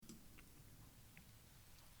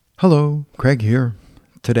Hello, Craig here.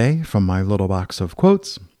 Today, from my little box of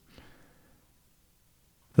quotes,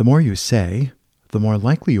 the more you say, the more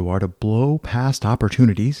likely you are to blow past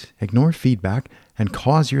opportunities, ignore feedback, and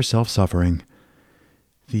cause yourself suffering.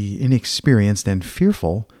 The inexperienced and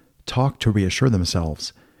fearful talk to reassure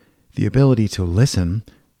themselves. The ability to listen,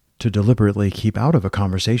 to deliberately keep out of a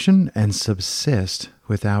conversation and subsist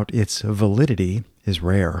without its validity is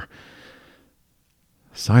rare.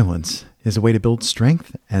 Silence is a way to build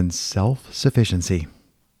strength and self-sufficiency.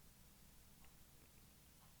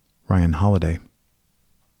 Ryan Holiday.